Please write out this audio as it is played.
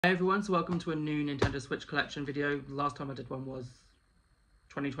Hey everyone, so welcome to a new Nintendo Switch collection video. The last time I did one was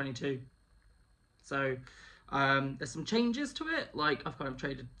 2022. So there's some changes to it, like I've kind of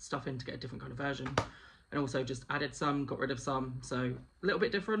traded stuff in to get a different kind of version and also just added some, got rid of some, so a little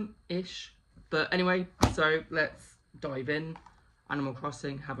bit different-ish. But anyway, so let's dive in. Animal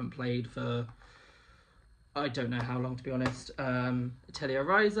Crossing, haven't played for I don't know how long, to be honest. Atelier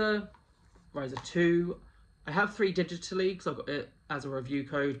Ryza 2. I have 3 digitally because I've got it as a review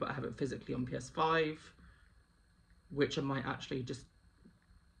code, but I have it physically on PS5, which I might actually just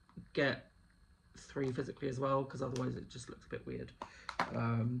get 3 physically as well, because otherwise it just looks a bit weird.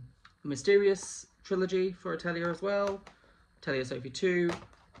 Mysterious Trilogy for Atelier as well. Atelier Sophie 2.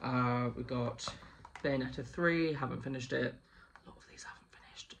 We got Bayonetta 3, haven't finished it. A lot of these haven't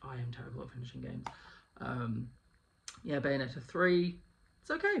finished. I am terrible at finishing games. Yeah, Bayonetta 3.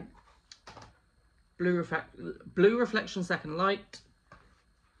 It's okay. Blue Reflection Second Light.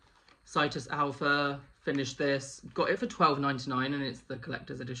 Citus Alpha. Finished this. Got it for $12.99, and it's the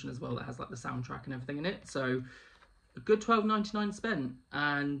collector's edition as well that has like the soundtrack and everything in it. So a good $12.99 spent,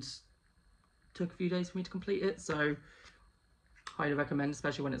 and took a few days for me to complete it. So highly recommend,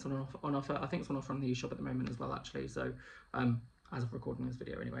 especially when it's on offer. I think it's on offer on the eShop at the moment as well, actually. So as of recording this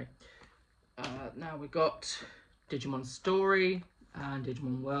video anyway. Now we've got Digimon Story and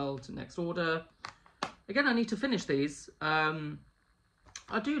Digimon World Next Order. Again, I need to finish these.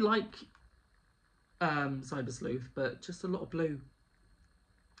 I do like Cyber Sleuth, but just a lot of blue.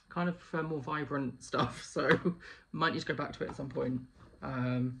 Kind of prefer more vibrant stuff, so might need to go back to it at some point.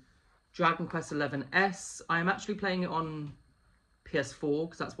 Dragon Quest XI S. I am actually playing it on PS4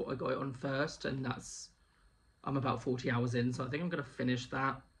 because that's what I got it on first, and I'm about 40 hours in, so I think I'm going to finish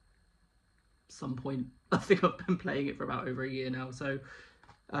that some point. I think I've been playing it for about over a year now, so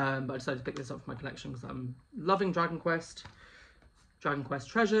but I decided to pick this up for my collection because I'm loving Dragon Quest. Dragon Quest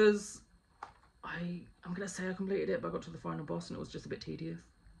Treasures. I'm going to say I completed it, but I got to the final boss and it was just a bit tedious.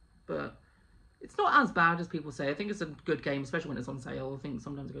 But it's not as bad as people say. I think it's a good game, especially when it's on sale. I think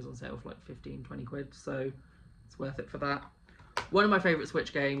sometimes it goes on sale for like 15, 20 quid, so it's worth it for that. One of my favourite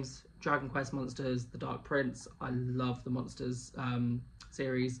Switch games, Dragon Quest Monsters, The Dark Prince. I love the Monsters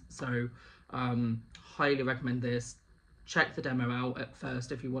series, so highly recommend this. Check the demo out at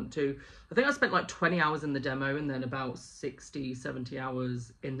first if you want to. I think I spent like 20 hours in the demo and then about 60, 70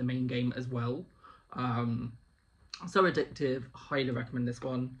 hours in the main game as well. So addictive. Highly recommend this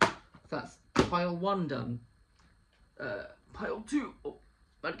one. That's pile 1 done. Pile 2. Oh,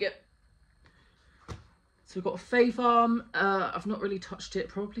 bad get. So we've got Fae Farm. I've not really touched it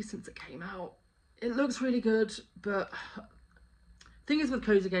probably since it came out. It looks really good, but thing is with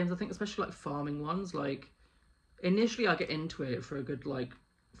cozy games, I think especially like farming ones, like initially I get into it for a good like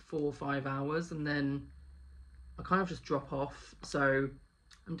 4 or 5 hours and then I kind of just drop off. So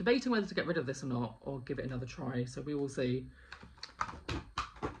I'm debating whether to get rid of this or not, or give it another try, so we will see.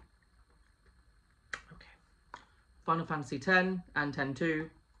 Okay. Final Fantasy X and X-2.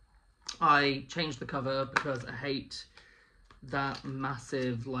 I changed the cover because I hate that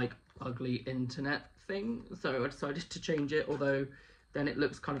massive like ugly internet thing, so I decided to change it, although then it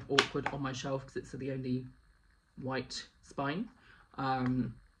looks kind of awkward on my shelf because it's the only white spine. I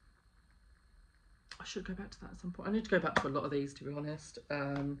should go back to that at some point. I need to go back to a lot of these, to be honest.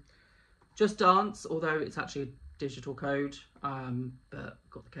 Just Dance, although it's actually a digital code, but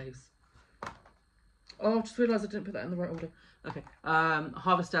got the case. Oh, I just realised I didn't put that in the right order. Okay.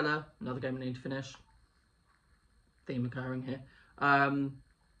 Harvestella, another game I need to finish. Theme occurring here.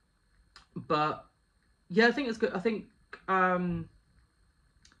 But yeah, I think it's good. I think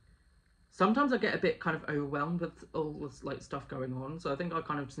sometimes I get a bit kind of overwhelmed with all this like stuff going on, so I think I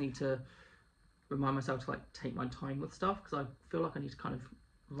kind of just need to remind myself to like take my time with stuff because I feel like I need to kind of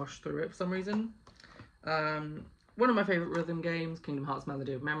rush through it for some reason. One of my favourite rhythm games, Kingdom Hearts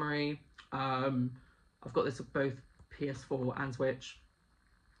Melody of Memory. I've got this with both PS4 and Switch,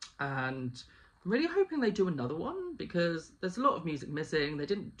 and I'm really hoping they do another one because there's a lot of music missing. They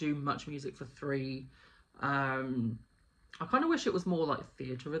didn't do much music for 3. I kind of wish it was more like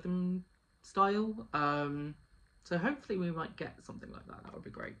theatre rhythm style, so hopefully we might get something like that. That would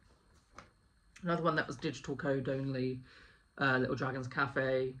be great. Another one that was digital code only, Little Dragon's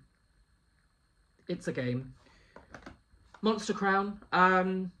Cafe. It's a game. Monster Crown,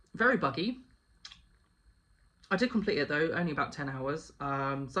 very buggy. I did complete it though, only about 10 hours.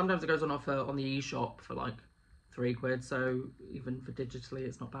 Sometimes it goes on offer on the eShop for like 3 quid, so even for digitally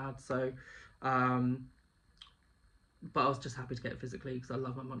it's not bad. So but I was just happy to get it physically because I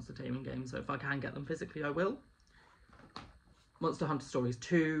love my monster taming games, so if I can get them physically I will. Monster Hunter Stories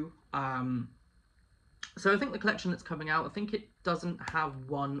 2. So I think the collection that's coming out, I think it doesn't have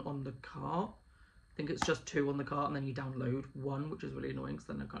one on the cart. I think it's just 2 on the cart, and then you download 1, which is really annoying, because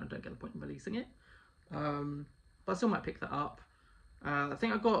then I kind of don't get the point in releasing it. But I still might pick that up. I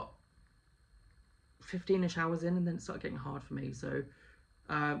think I got 15-ish hours in, and then it started getting hard for me. So,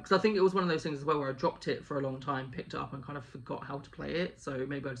 because I think it was one of those things as well where I dropped it for a long time, picked it up, and kind of forgot how to play it. So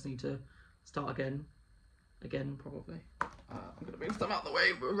maybe I just need to start again, probably. I'm gonna move them out of the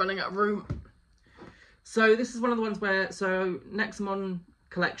way. We're running out of room. So this is one of the ones where, so Nexomon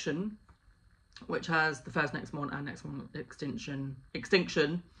Collection, which has the first Nexomon and Nexomon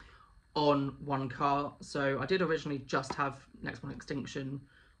Extinction on one cart. So I did originally just have Nexomon Extinction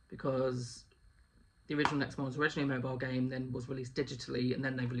because the original Nexomon was originally a mobile game, then was released digitally, and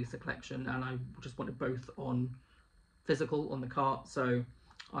then they released a collection, and I just wanted both on physical on the cart, so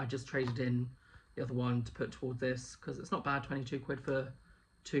I just traded in the other one to put towards this, because it's not bad, 22 quid for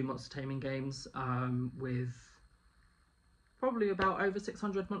 2 monster taming games, with probably about over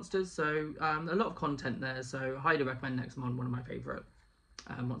 600 monsters, so a lot of content there. So highly recommend Nexomon, one of my favourite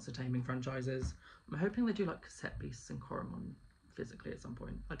monster taming franchises. I'm hoping they do like Cassette Beasts and Koromon physically at some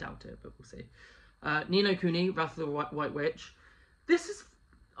point. I doubt it, but we'll see. Ni no Kuni, Wrath of the White Witch. This is,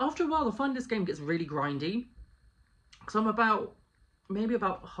 after a while, I find this game gets really grindy, because I'm maybe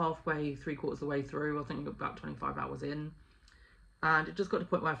about halfway, 3/4 of the way through. I think about 25 hours in, and it just got to the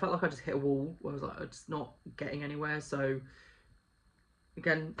point where I felt like I just hit a wall, where I was like, I'm just not getting anywhere. So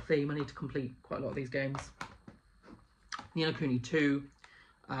again, theme, I need to complete quite a lot of these games. Ni no Kuni 2,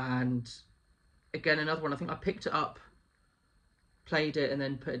 and again, another one. I think I picked it up, played it, and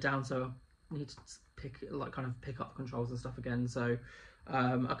then put it down, so I need to pick up controls and stuff again. So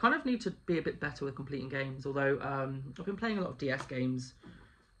I kind of need to be a bit better with completing games, although I've been playing a lot of DS games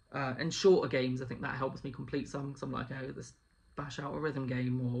and shorter games. I think that helps me complete some, because I'm like, oh, let's bash out a rhythm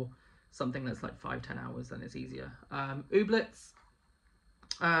game or something that's like 5-10 hours, then it's easier. Ooblets,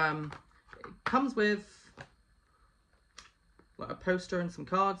 it comes with like a poster and some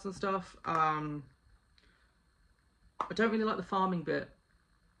cards and stuff. I don't really like the farming bit,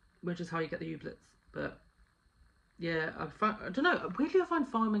 which is how you get the Ooblets, but yeah, I don't know, weirdly I find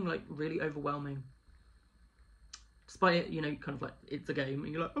farming like really overwhelming, despite it, you know, kind of like it's a game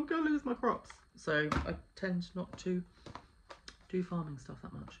and you're like, I'm gonna lose my crops, so I tend not to do farming stuff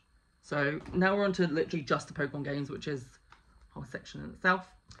that much. So now we're on to literally just the Pokemon games, which is a whole section in itself.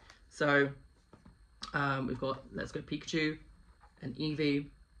 So we've got Let's Go Pikachu and Eevee.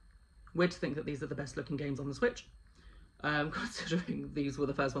 Weird to think that these are the best looking games on the Switch, considering these were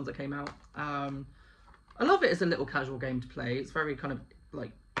the first ones that came out. I love it as a little casual game to play. It's very kind of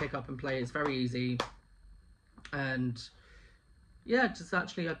like pick up and play. It's very easy, and yeah, just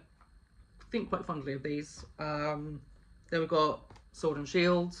actually I think quite fondly of these. Then we've got Sword and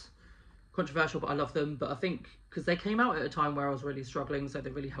Shield. Controversial, but I love them. But I think because they came out at a time where I was really struggling, so they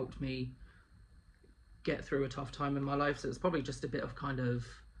really helped me get through a tough time in my life. So it's probably just a bit of kind of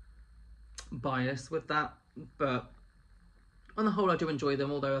bias with that, but on the whole I do enjoy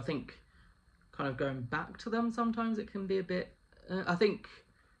them, although I think kind of going back to them sometimes it can be a bit I think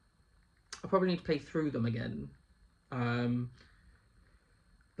I probably need to play through them again,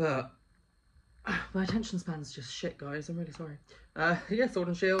 but my attention span's just shit, guys. I'm really sorry. Yeah, Sword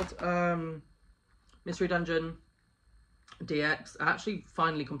and Shield, Mystery Dungeon DX. I actually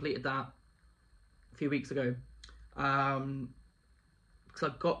finally completed that a few weeks ago, because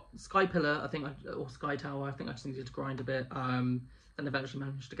I've got Sky Pillar, I think, or Sky Tower. I think I just needed to grind a bit, and eventually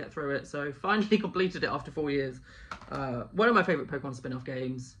managed to get through it. So finally completed it after 4 years. One of my favourite Pokemon spin-off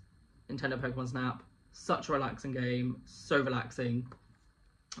games, Nintendo Pokemon Snap. Such a relaxing game, so relaxing.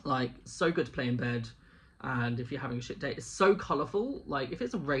 Like, so good to play in bed, and if you're having a shit day, it's so colourful. Like, if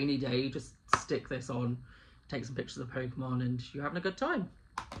it's a rainy day, just stick this on, take some pictures of Pokemon, and you're having a good time.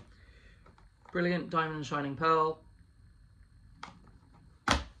 Brilliant Diamond and Shining Pearl.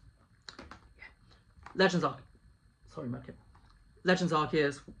 Legends Arceus. Sorry, Market. Legends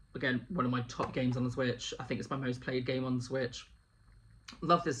Arceus, again, one of my top games on the Switch. I think it's my most played game on the Switch.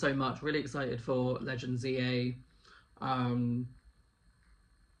 Love this so much. Really excited for Legends ZA.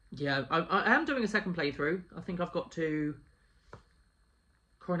 Yeah, I am doing a second playthrough. I think I've got to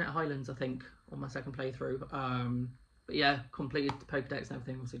Coronet Highlands, I think, on my second playthrough. But yeah, completed the Pokedex and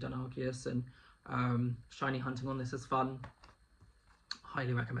everything. Obviously done Arceus, and shiny hunting on this is fun.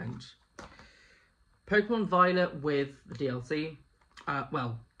 Highly recommend. Pokemon Violet with the DLC.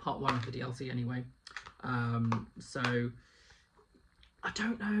 Well, part 1 of the DLC anyway. So I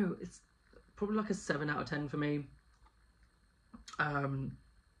don't know. It's probably like a 7 out of 10 for me.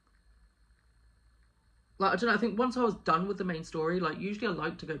 Like, I don't know, I think once I was done with the main story, like, usually I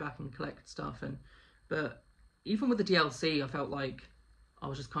like to go back and collect stuff and But even with the DLC, I felt like I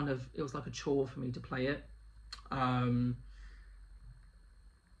was just kind of, it was like a chore for me to play it. Yeah,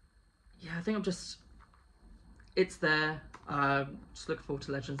 I think I'm just, it's there. Just looking forward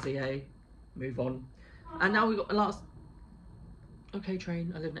to Legends EA. Move on. And now we got the last, okay,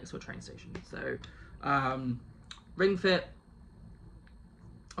 train. I live next to a train station. So, Ring Fit,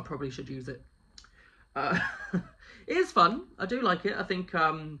 I probably should use it. It is fun. I do like it. I think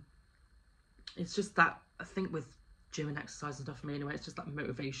it's just that, I think with gym and exercise and stuff for me anyway, it's just that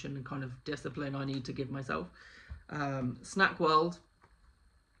motivation and kind of discipline I need to give myself. Snack World,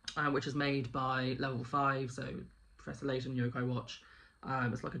 which is made by Level 5, so Professor Layton, Yokai Watch.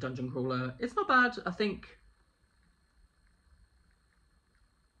 It's like a dungeon crawler. It's not bad. I think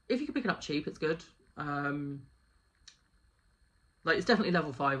if you can pick it up cheap, it's good. Like, it's definitely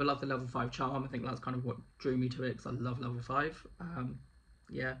Level 5. I love the Level 5 charm. I think that's kind of what drew me to it, because I love Level 5.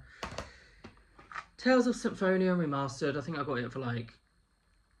 Yeah. Tales of Symphonia Remastered. I think I got it for like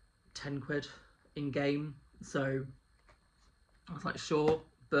 10 quid in game. So I was like, sure.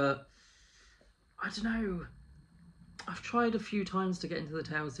 But I don't know. I've tried a few times to get into the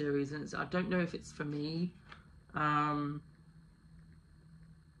Tales series, and I don't know if it's for me.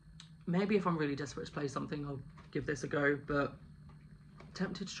 Maybe if I'm really desperate to play something, I'll give this a go. But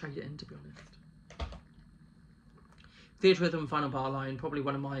tempted to trade it in, to be honest. Theatrhythm Final Bar Line, probably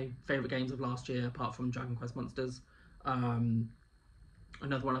one of my favourite games of last year, apart from Dragon Quest Monsters.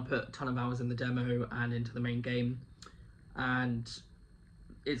 Another one I put a ton of hours in the demo and into the main game. And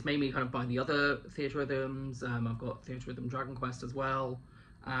it's made me kind of buy the other Theatrhythms. I've got Theatrhythm Dragon Quest as well.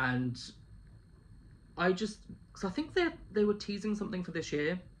 And I just, because I think they were teasing something for this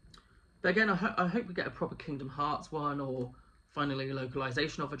year. But again, I hope we get a proper Kingdom Hearts one, or finally a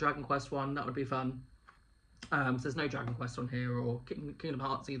localization of a Dragon Quest one. That would be fun. So there's no Dragon Quest on here, or Kingdom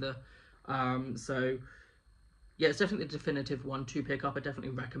Hearts either. So yeah, it's definitely the definitive one to pick up.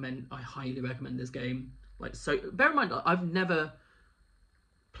 I highly recommend this game. Like, so bear in mind, I've never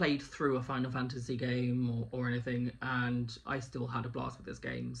played through a Final Fantasy game or anything, and I still had a blast with this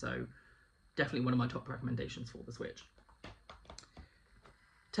game. So definitely one of my top recommendations for the Switch.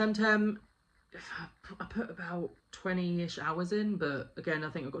 Temtem, I put about 20-ish hours in, but again, I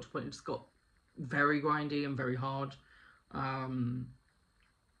think I got to a point it just got very grindy and very hard.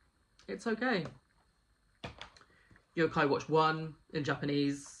 It's okay. Yokai Watch 1 in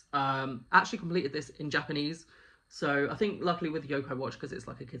Japanese. Actually completed this in Japanese. So I think luckily with Yokai Watch, because it's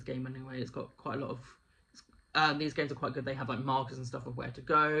like a kid's game anyway, it's got quite a lot of... these games are quite good. They have like markers and stuff of where to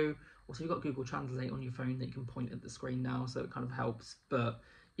go. Also, you've got Google Translate on your phone that you can point at the screen now, so it kind of helps. But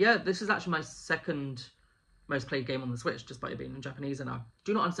yeah, this is actually my second most played game on the Switch, despite it being in Japanese, and I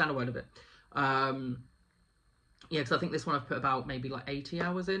do not understand a word of it. Yeah, because I think this one I've put about maybe like 80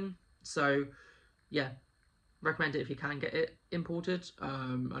 hours in. So yeah, recommend it if you can get it imported.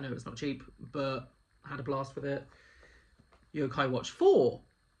 I know it's not cheap, but I had a blast with it. Yokai Watch 4,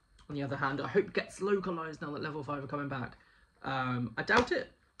 on the other hand, I hope gets localized now that Level 5 are coming back. I doubt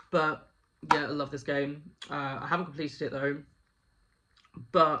it, but yeah, I love this game. I haven't completed it though,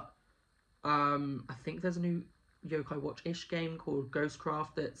 but I think there's a new Yokai Watch-ish game called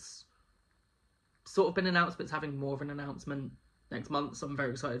Ghostcraft that's sort of been announced, but it's having more of an announcement next month, so I'm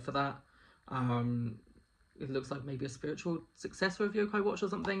very excited for that. It looks like maybe a spiritual successor of Yokai Watch or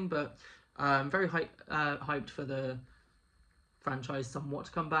something, but I'm very hyped for the franchise somewhat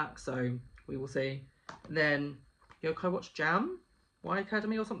to come back, so we will see. And then Yokai Watch Jam Y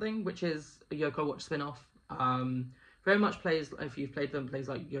Academy or something, which is a Yokai Watch spin-off. Very much plays, if you've played them, plays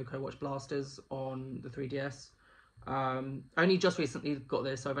like Yokai Watch Blasters on the 3DS. Only just recently got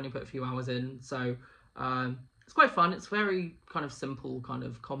this, so I've only put a few hours in, so it's quite fun. It's very kind of simple kind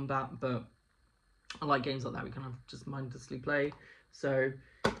of combat, but I like games like that we kind of just mindlessly play. So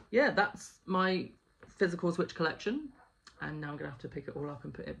yeah, that's my physical Switch collection, and now I'm gonna have to pick it all up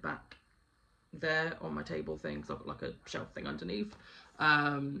and put it back there on my table thing, because I've got like a shelf thing underneath.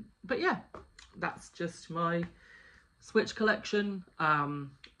 But yeah, that's just my Switch collection.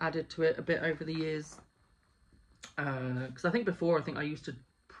 Added to it a bit over the years, because I think before, I used to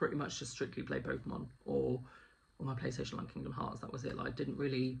pretty much just strictly play Pokemon or on my PlayStation, like Kingdom Hearts. That was it. Like, I didn't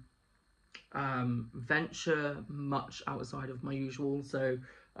really venture much outside of my usual, so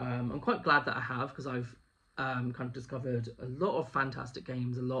I'm quite glad that I have, because I've kind of discovered a lot of fantastic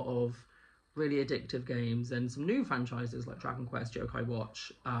games, a lot of really addictive games, and some new franchises like Dragon Quest, Yokai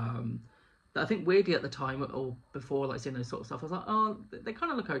Watch, that I think weirdly at the time or before, like seeing those sort of stuff, I was like, oh, they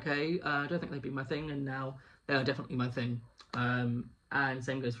kind of look okay. I don't think they'd be my thing, and now they are definitely my thing. And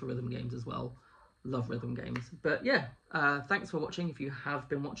same goes for rhythm games as well. Love rhythm games. But yeah, thanks for watching if you have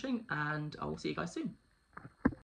been watching, and I will see you guys soon.